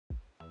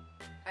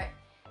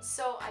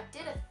So I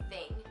did a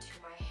thing to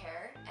my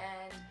hair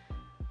and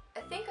I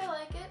think I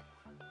like it.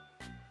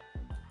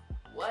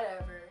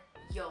 Whatever,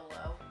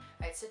 YOLO.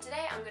 Alright, so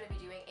today I'm going to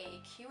be doing a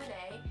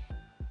Q&A.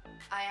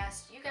 I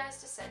asked you guys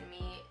to send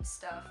me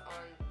stuff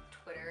on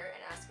Twitter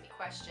and ask me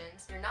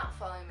questions. If you're not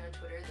following me on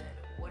Twitter, then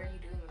what are you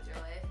doing with your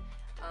life?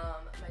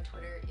 My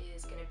Twitter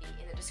is going to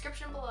be in the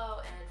description below,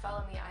 and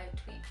follow me. I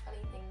tweet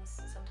funny things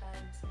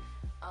sometimes.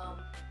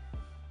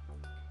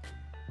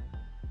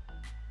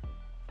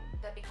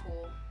 That'd be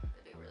cool.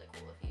 That'd be really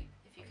cool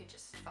if you could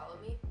just follow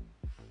me.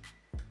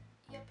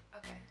 Yep,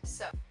 okay.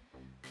 So,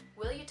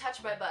 will you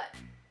touch my butt?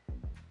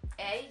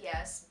 A,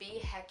 yes. B,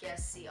 heck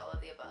yes. C, all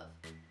of the above.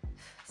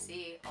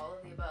 C, all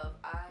of the above.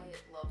 I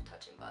love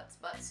touching butts.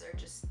 Butts are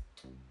just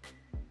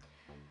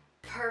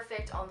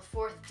perfect. On the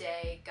fourth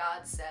day,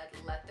 God said,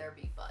 let there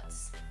be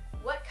butts.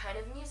 What kind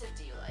of music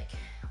do you like?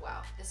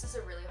 Wow, this is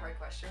a really hard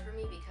question for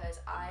me because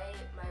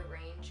my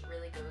range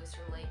really goes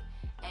from like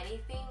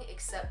anything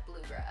except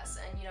bluegrass.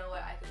 And you know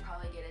what, I could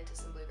probably get into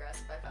some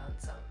bluegrass if I found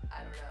some,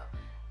 I don't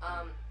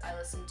know. I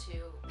listen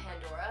to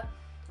Pandora,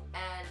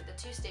 and the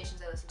two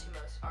stations I listen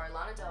to most are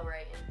Lana Del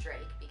Rey and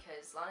Drake,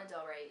 because Lana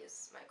Del Rey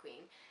is my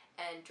queen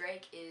and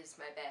Drake is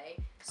my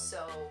bae.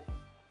 So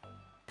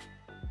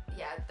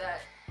yeah,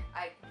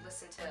 I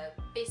listen to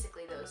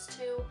basically those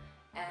two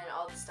and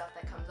all the stuff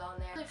that comes on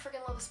there. I really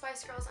freaking love the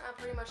Spice Girls, and I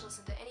pretty much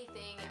listen to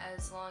anything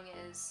as long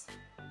as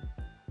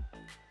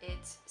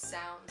it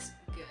sounds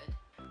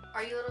good.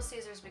 Are you Little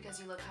Caesars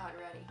because you look hot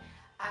and ready?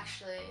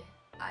 Actually,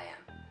 I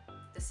am.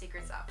 The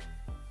secret's out.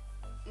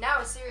 Now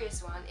a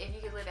serious one. If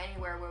you could live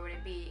anywhere, where would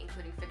it be,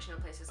 including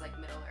fictional places like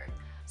Middle Earth?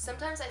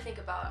 Sometimes I think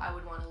about I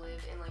would want to live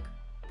in like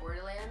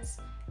Borderlands,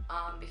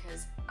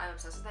 because I'm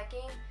obsessed with that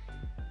game.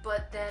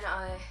 But then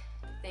I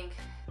think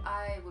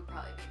I would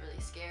probably be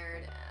really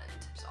scared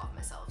and just off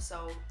myself,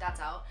 so that's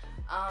out.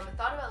 I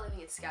thought about living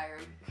in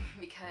Skyrim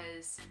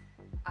because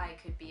I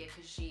could be a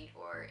Khajiit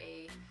or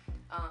a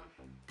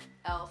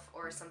elf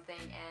or something,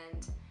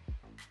 and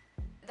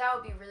that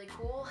would be really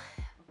cool.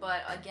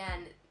 But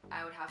again,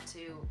 I would have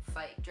to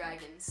fight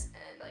dragons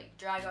and like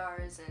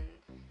Dragars, and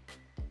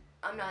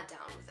I'm not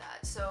down with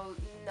that. So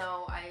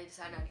no, I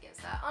decided not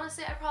against that.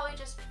 Honestly, I'd probably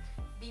just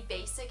be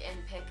basic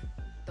and pick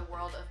the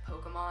world of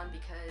Pokemon,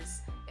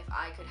 because if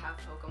I could have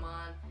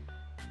Pokemon,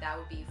 that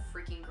would be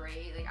freaking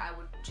great. Like, I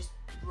would just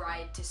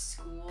ride to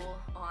school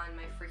on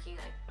my freaking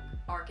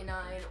like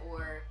Arcanine,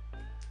 or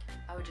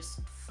I would just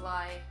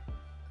fly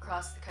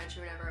across the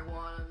country whenever I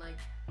want on like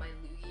my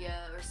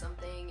Lugia or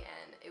something,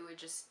 and it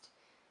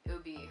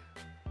would be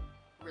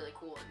really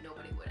cool, and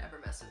nobody would ever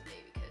mess with me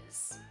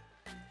because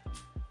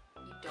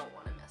you don't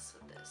want to mess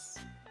with this.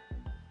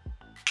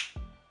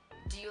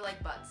 Do you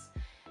like butts?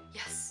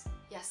 Yes,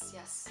 yes,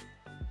 yes,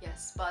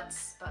 yes,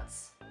 butts.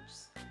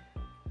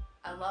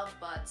 I love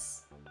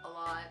butts a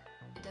lot.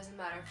 It doesn't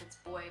matter if it's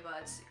boy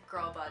butts,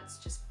 girl butts,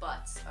 just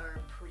butts are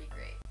pretty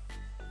great.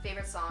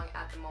 Favorite song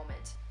at the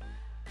moment?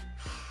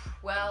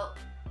 Well,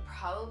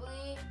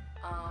 probably,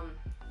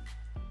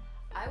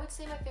 I would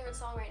say my favorite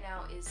song right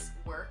now is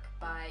Work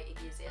by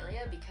Iggy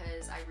Azalea,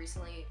 because I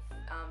recently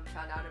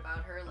found out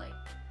about her like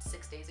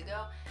 6 days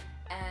ago,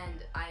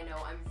 and I know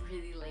I'm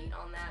really late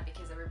on that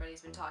because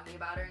everybody's been talking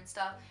about her and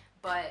stuff,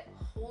 but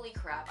holy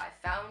crap, I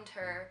found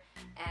her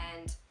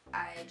and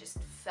I just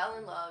fell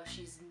in love.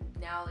 She's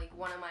now like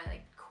one of my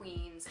like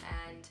queens,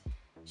 and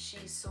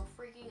she's so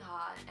freaking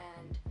hot,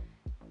 and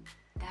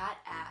that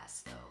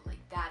ass though,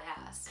 like that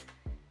ass.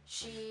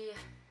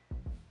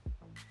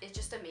 It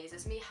just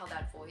amazes me how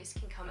that voice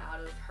can come out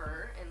of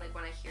her, and like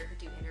when I hear her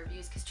do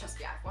interviews, because trust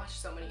me, I've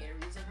watched so many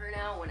interviews of her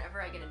now.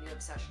 Whenever I get a new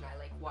obsession, I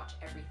like watch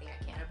everything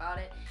I can about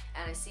it,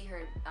 and I see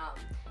her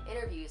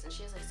interviews, and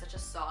she has like such a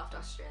soft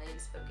Australian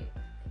spoken,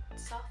 like,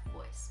 soft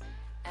voice,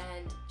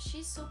 and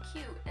she's so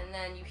cute. And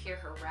then you hear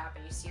her rap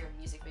and you see her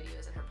music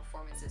videos and her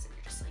performances, and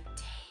you're just like,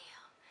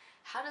 damn,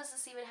 how does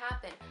this even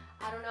happen?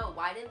 I don't know.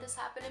 Why didn't this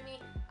happen to me?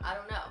 I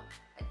don't know.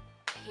 I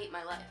hate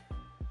my life.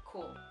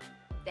 Cool.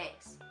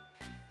 Thanks.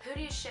 Who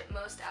do you ship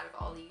most out of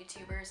all the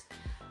YouTubers?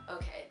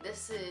 Okay,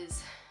 this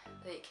is,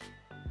 like,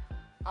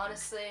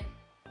 honestly,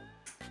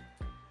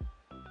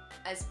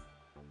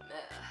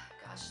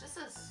 gosh, this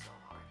is so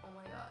hard. Oh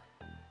my god.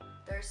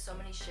 There's so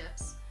many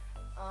ships.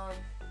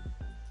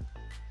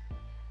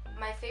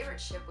 My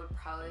favorite ship would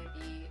probably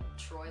be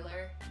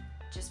Troiler,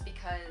 just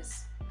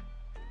because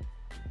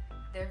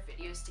their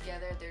videos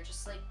together, they're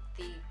just like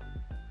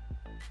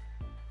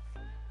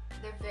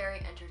they're very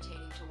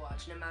entertaining to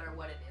watch no matter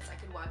what it is. I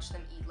could watch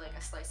them eat like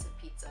a slice of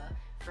pizza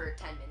for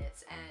 10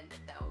 minutes and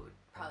that would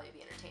probably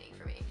be entertaining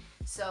for me.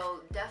 So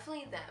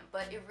definitely them,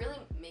 but it really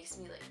makes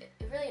me like,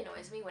 it really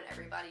annoys me when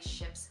everybody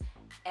ships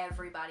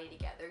everybody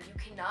together. You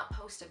cannot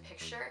post a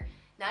picture,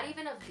 not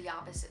even of the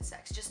opposite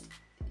sex, just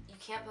you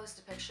can't post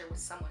a picture with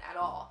someone at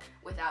all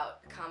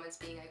without comments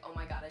being like, oh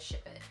my god, I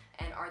ship it,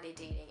 and are they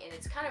dating? And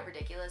it's kind of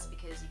ridiculous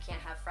because you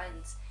can't have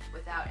friends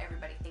without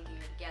everybody thinking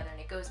you're together,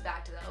 and it goes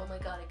back to the, oh my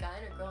god, a guy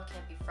and a girl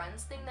can't be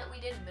friends thing that we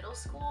did in middle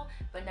school,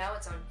 but now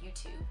it's on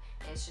YouTube,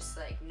 and it's just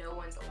like, no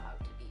one's allowed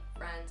to be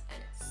friends,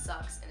 and it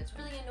sucks, and it's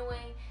really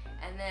annoying,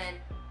 and then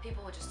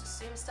people would just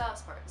assume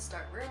stuff,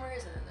 start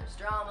rumors, and then there's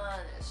drama,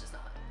 and it's just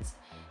it's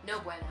no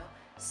bueno.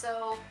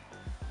 So,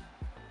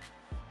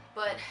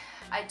 but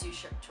I do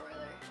ship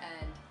Troiler,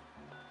 and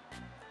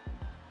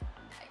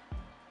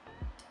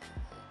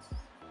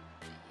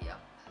yep.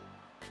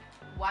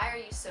 Why are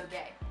you so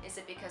gay? Is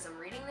it because I'm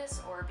reading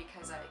this, or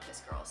because I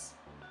kiss girls?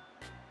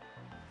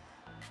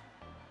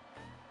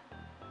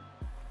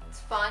 It's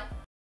fun.